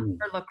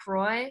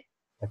LaCroix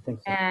I think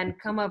so. and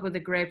come up with a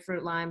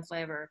grapefruit lime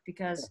flavor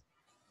because,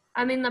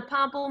 I mean, the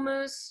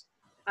pamplemousse,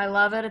 I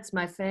love it. It's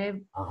my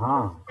fave.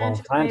 Going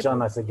French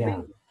on us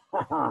again.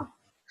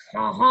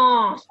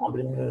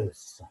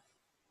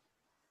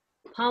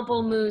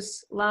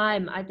 Pamplemousse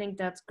lime. I think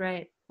that's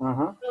great.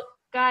 So,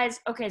 guys,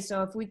 okay,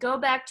 so if we go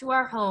back to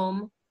our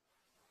home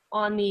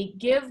on the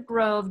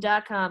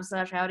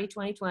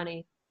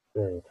givegrove.com/howdy2020.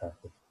 Very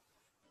attractive.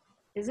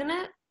 Isn't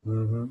it?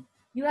 Mm-hmm.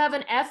 You have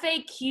an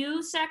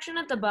FAQ section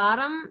at the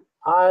bottom.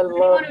 I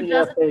love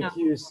the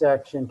FAQ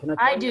section. Can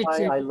I tell you why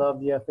too. I love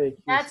the FAQ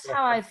That's section?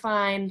 how I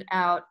find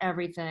out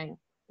everything.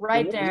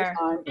 Right there.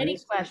 Any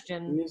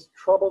question. In these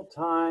troubled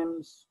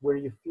times where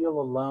you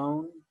feel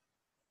alone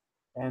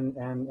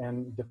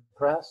and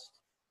depressed,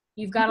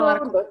 you've got a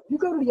lot of. But you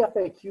go to the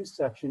FAQ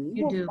section,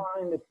 you will do.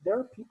 find that there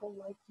are people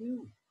like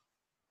you.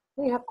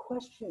 They have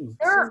questions.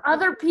 There are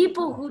other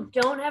people who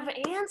don't have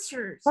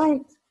answers. Right.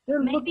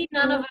 Maybe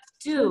none of us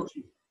do.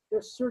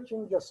 They're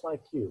searching just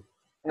like you.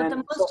 But And the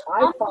most so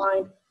I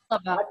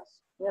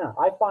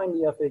find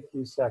the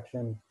FAQ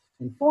section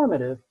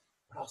informative,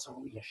 but also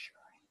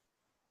reassuring.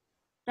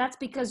 That's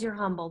because you're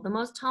humble. The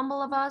most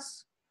humble of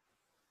us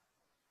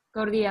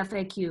go to the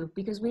FAQ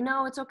because we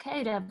know it's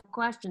okay to have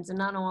questions and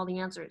not know all the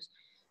answers.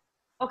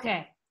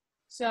 Okay,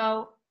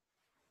 so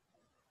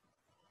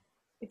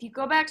if you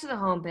go back to the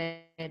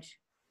homepage,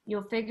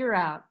 you'll figure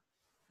out,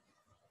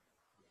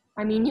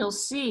 you'll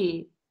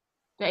see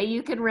that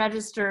you can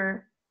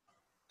register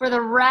for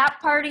the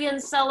wrap party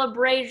and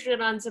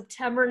celebration on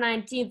September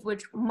 19th,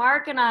 which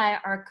Mark and I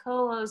are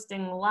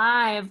co-hosting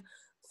live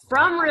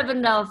from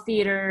Rivendell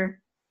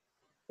Theater.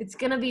 It's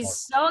going to be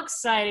so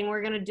exciting.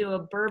 We're going to do a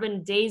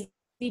Bourbon Daisy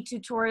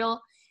tutorial.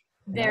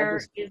 There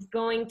is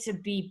going to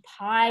be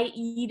pie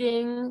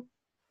eating.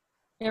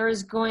 There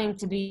is going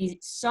to be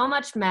so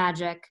much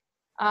magic.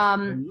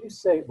 When you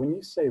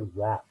say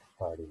wrap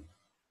party,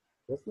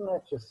 doesn't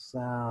that just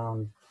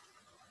sound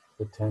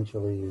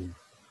potentially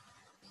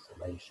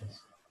salacious?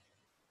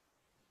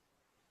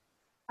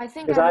 I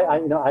think Because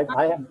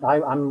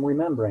I'm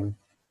remembering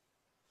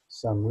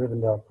some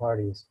Rivendell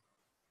parties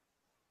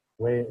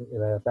way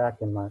back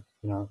in my,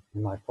 in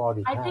my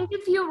foggy I past. think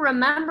if you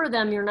remember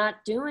them, you're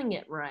not doing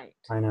it right.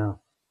 I know,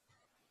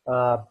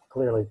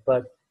 clearly,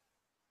 but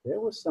there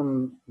was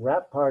some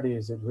rap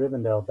parties at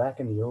Rivendell back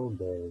in the old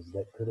days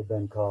that could have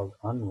been called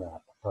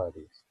unwrap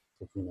parties,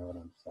 if you know what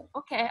I'm saying.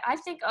 Okay, I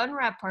think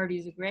unwrap party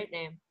is a great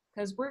name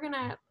because we're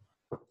gonna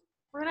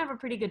have a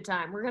pretty good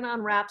time. We're gonna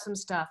unwrap some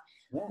stuff.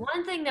 Yeah.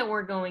 One thing that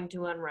we're going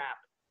to unwrap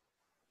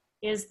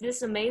is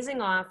this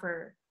amazing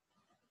offer.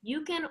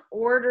 You can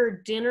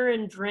order dinner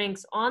and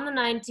drinks on the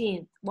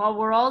 19th while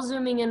we're all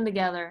zooming in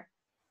together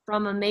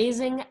from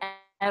Amazing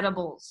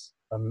Edibles.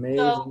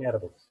 Amazing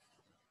edibles.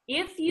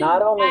 If you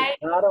not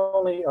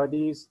only are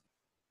these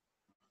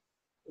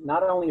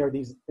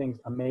things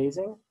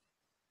amazing,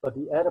 but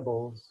the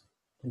edibles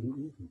can be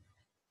eaten.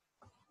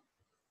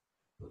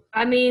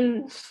 I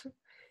mean,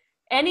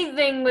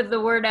 anything with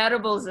the word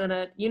edibles in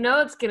it, you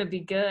know it's gonna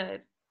be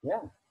good. Yeah.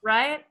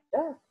 Right?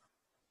 Yeah.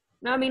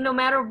 No, I mean, no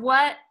matter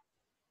what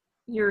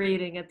you're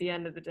eating at the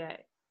end of the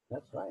day.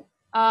 That's right.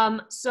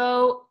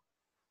 So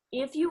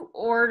if you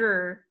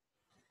order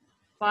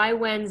by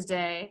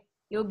Wednesday,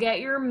 you'll get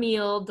your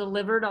meal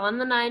delivered on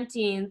the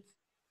 19th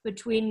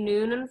between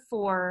noon and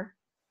 4.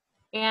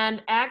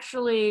 And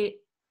actually,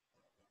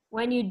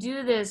 when you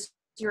do this,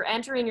 you're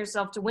entering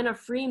yourself to win a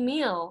free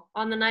meal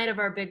on the night of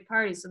our big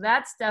party. So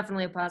that's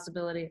definitely a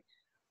possibility.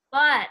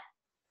 But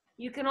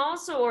you can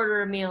also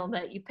order a meal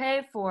that you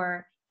pay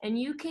for, and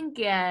you can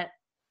get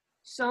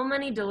so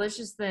many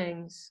delicious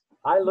things.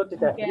 I looked at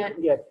that.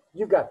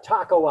 You've got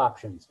taco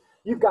options.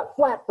 You've got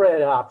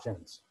flatbread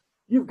options.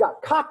 You've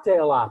got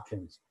cocktail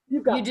options.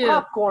 You've got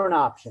popcorn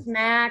options.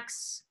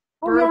 Snacks,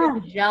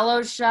 bourbon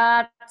Jello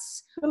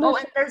shots. Delicious. Oh,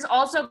 and there's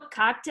also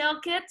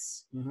cocktail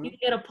kits. Mm-hmm. You can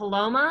get a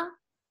Paloma,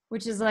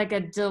 which is like a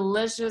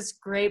delicious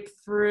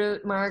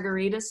grapefruit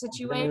margarita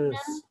situation.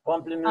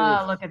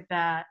 Oh, look at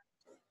that.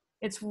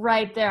 It's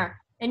right there.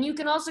 And you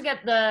can also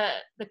get the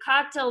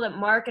cocktail that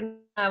Mark and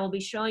I will be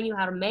showing you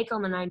how to make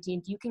on the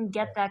 19th. You can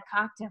get that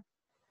cocktail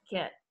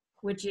kit,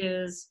 which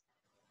is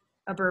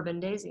a bourbon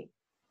daisy.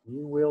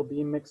 You will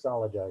be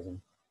mixologizing.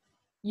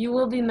 You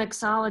will be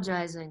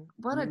mixologizing.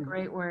 What a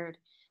great word.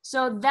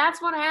 So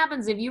that's what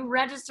happens if you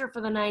register for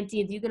the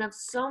 19th. You can have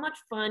so much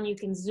fun. You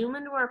can zoom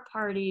into our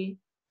party.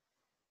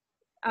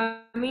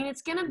 I mean,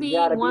 it's going to be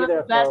one of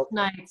the best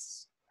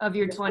nights of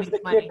your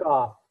 2020.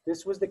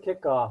 This was the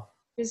kickoff.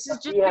 This is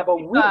just the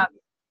kickoff.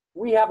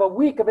 We have a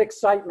week of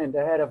excitement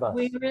ahead of us.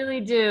 We really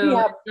do. We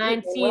have,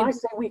 19th. When I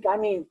say week, I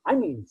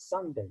mean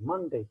Sunday,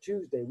 Monday,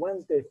 Tuesday,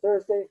 Wednesday,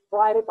 Thursday,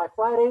 Friday. By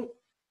Friday,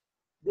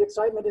 the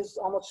excitement is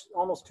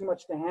almost too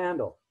much to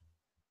handle.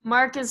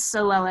 Mark is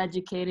so well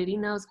educated. He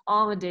knows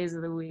all the days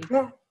of the week.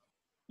 Yeah.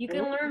 You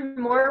can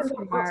learn more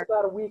from Mark.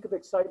 About a week of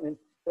excitement,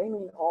 they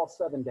mean all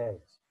 7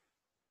 days.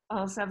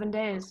 All 7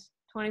 days,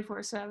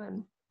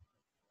 24/7.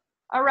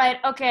 All right.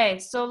 Okay.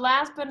 So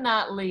last but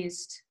not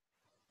least,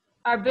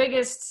 our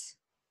biggest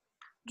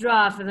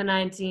draw for the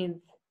 19th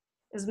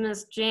is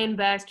Miss Jane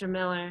Baxter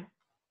Miller,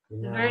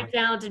 a very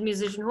talented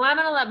musician who I'm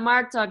going to let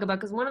Mark talk about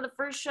because one of the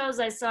first shows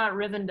I saw at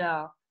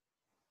Rivendell,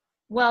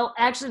 well,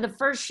 actually the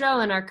first show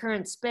in our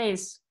current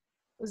space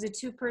was a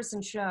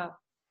 2-person show.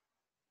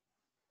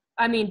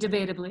 I mean,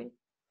 debatably,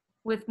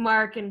 with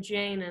Mark and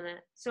Jane in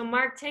it. So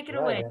Mark, take it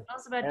away. Tell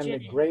us about Jane.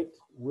 And the great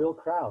Will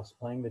Krause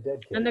playing the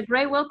dead kid. And the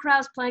great Will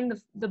Krause playing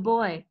the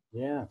boy.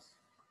 Yes.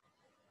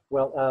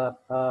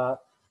 Well,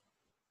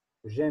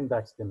 Jane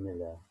Baxter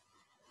Miller,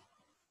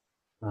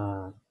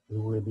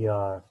 who will be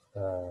our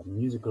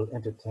musical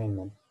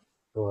entertainment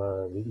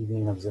for the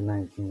evening of the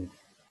 19th.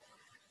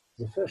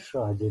 The first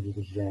show I did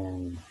with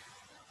Jane,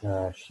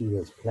 she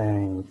was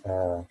playing,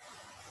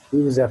 it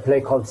was a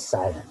play called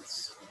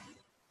Silence.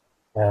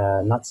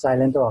 Not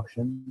Silent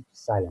Auction,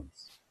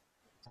 Silence.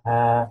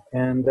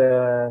 And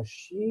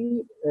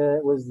she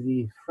was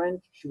a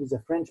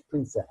French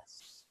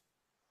princess.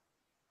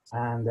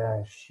 And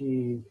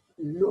she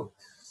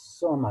looked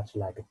so much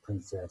like a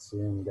princess,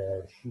 and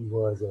she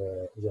was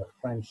a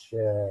French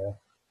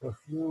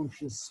perfume.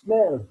 She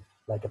smelled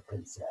like a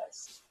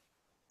princess,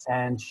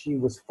 and she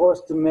was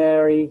forced to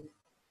marry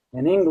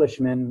an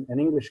Englishman, an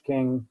English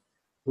king,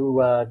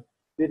 who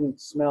didn't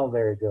smell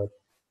very good,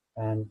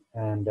 and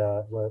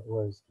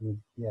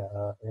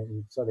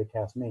so they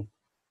cast me.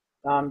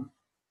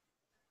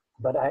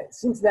 But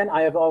since then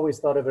I have always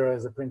thought of her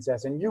as a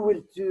princess, and you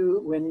will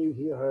too when you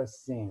hear her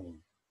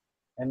sing.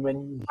 And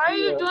when why are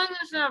you doing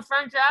this in a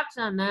French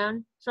accent,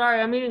 man? Sorry,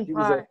 I'm eating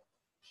pie.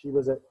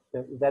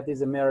 That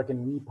is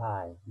American wheat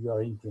pie you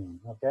are eating,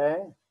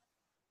 okay?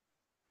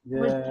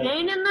 Was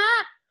Jane in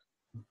that?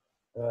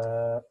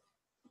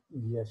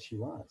 Yes, she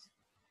was,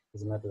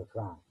 as a matter of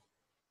fact.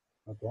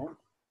 Okay?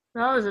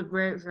 That was a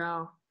great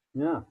show.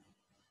 Yeah.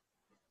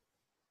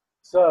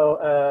 So,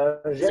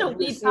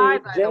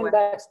 Jane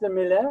Baxter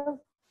Miller,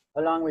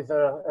 along with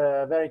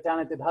her very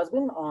talented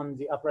husband on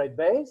the upright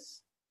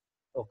bass,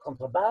 or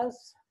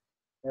contrabass,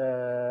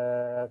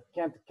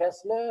 Kent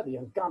Kessler, the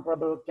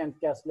incomparable Kent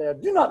Kessler.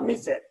 Do not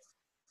miss it.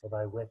 Have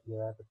I whet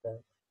your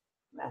appetite?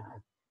 Nah.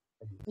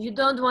 You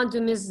don't want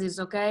to miss this,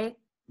 okay?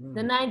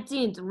 The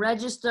 19th,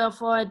 register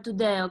for it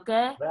today,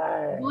 okay?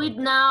 Right. Do it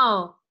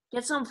now.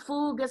 Get some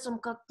food, get some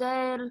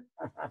cocktail.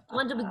 It's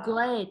going to be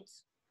great.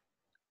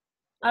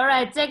 All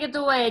right, take it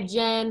away,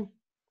 Jane.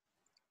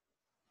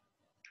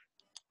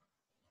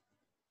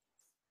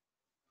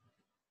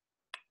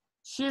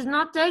 She's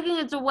not taking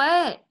it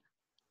away.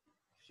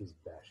 She's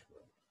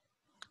bashful.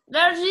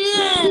 There she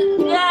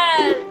is,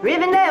 yes!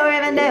 Rivendell,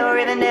 Rivendell,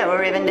 Rivendell,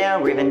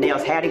 Rivendell,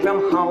 Rivendell's howdy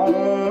from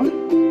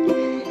home.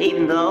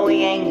 Even though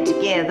we ain't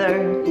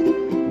together,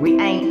 we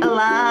ain't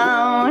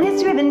alone.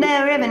 It's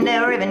Rivendell,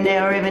 Rivendell,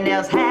 Rivendell,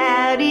 Rivendell's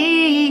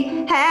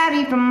howdy,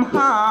 howdy from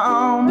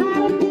home.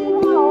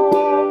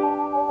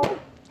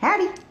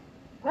 Howdy.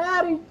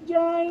 Howdy,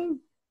 Jane.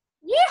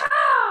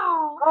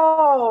 Yeehaw!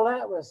 Oh,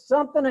 that was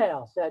something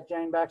else, that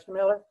Jane Baxter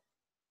Miller.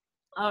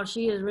 Oh,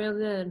 she is real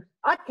good.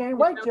 I can't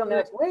wait till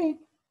next week.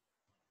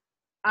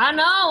 I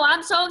know.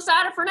 I'm so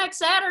excited for next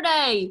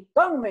Saturday.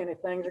 So many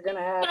things are going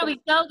to happen. It's gonna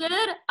be so good.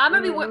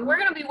 We're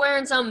gonna be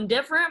wearing something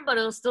different, but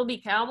it'll still be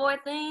cowboy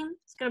themed.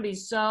 It's gonna be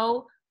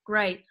so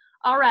great.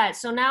 All right.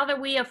 So now that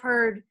we have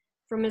heard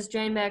from Miss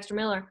Jane Baxter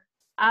Miller,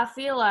 I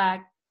feel like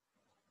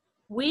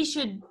we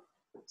should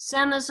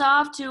send this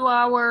off to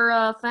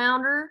our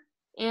founder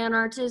and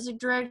artistic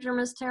director,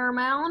 Miss Tara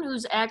Mallon,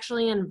 who's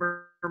actually in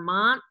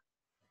Vermont,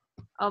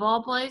 of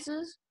all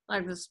places,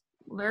 like this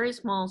very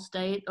small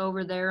state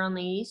over there on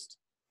the east.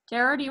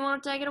 Tara, do you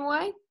want to take it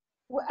away?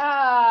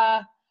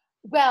 Well,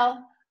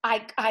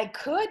 I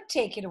could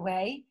take it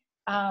away.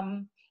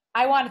 I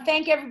want to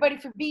thank everybody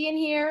for being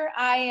here.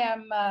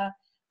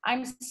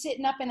 I'm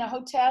sitting up in a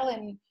hotel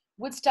in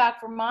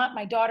Woodstock, Vermont.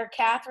 My daughter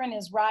Catherine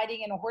is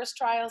riding in a horse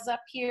trials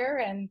up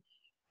here, and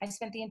I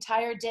spent the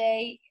entire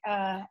day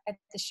at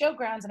the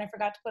showgrounds, and I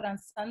forgot to put on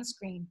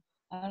sunscreen.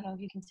 I don't know if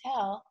you can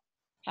tell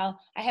how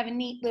I have a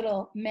neat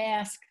little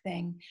mask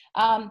thing.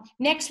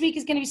 Next week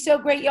is going to be so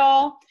great,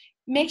 y'all.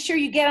 Make sure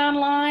you get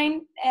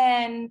online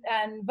and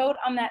vote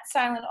on that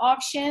silent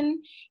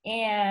auction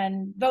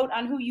and vote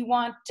on who you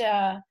want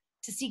to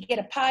see get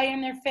a pie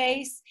in their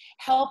face.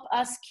 Help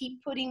us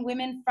keep putting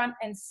women front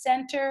and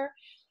center.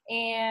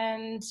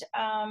 And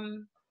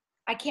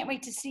I can't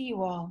wait to see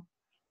you all.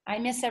 I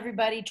miss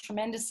everybody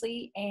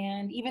tremendously.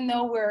 And even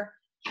though we're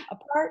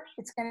apart,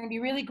 it's going to be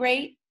really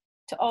great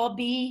to all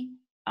be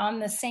on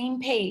the same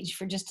page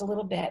for just a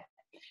little bit.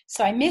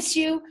 So I miss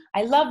you,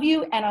 I love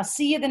you, and I'll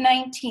see you the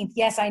 19th.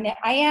 Yes, I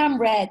am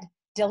red,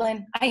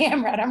 Dylan. I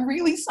am red. I'm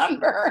really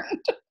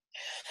sunburned.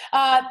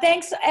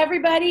 Thanks,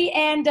 everybody.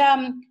 And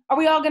are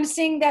we all going to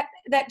sing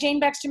that Jane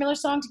Baxter Miller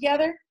song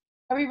together?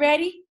 Are we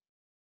ready?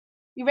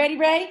 You ready,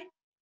 Ray?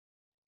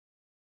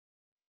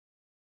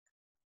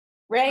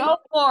 Ray? Go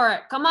for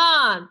it. Come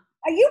on.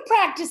 You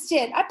practiced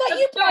it. I thought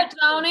you practiced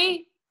it,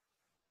 Tony.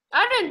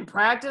 I didn't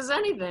practice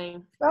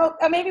anything. Well,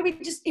 maybe we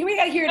got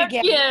to hear it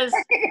again. Yes.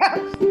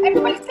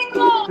 Everybody sing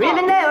along.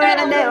 Rivendell,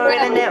 Rivendell,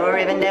 Rivendell,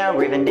 Rivendell,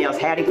 Rivendell's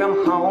howdy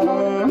from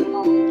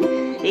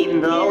home.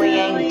 Even though we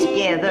ain't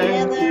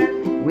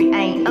together, we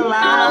ain't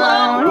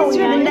alone. It's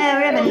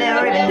Rivendell,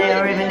 Rivendell,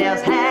 Rivendell,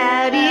 Rivendell's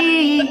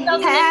howdy,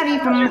 howdy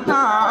from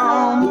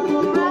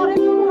home.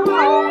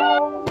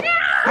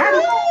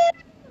 Howdy.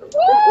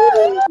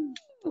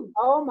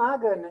 Oh my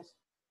goodness.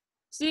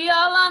 See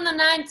y'all on the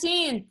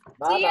 19th.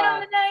 Bye-bye. See you on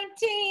the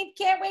 19th.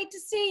 Can't wait to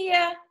see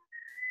you.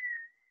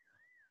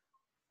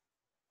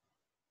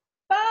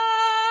 Bye.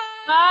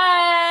 Bye.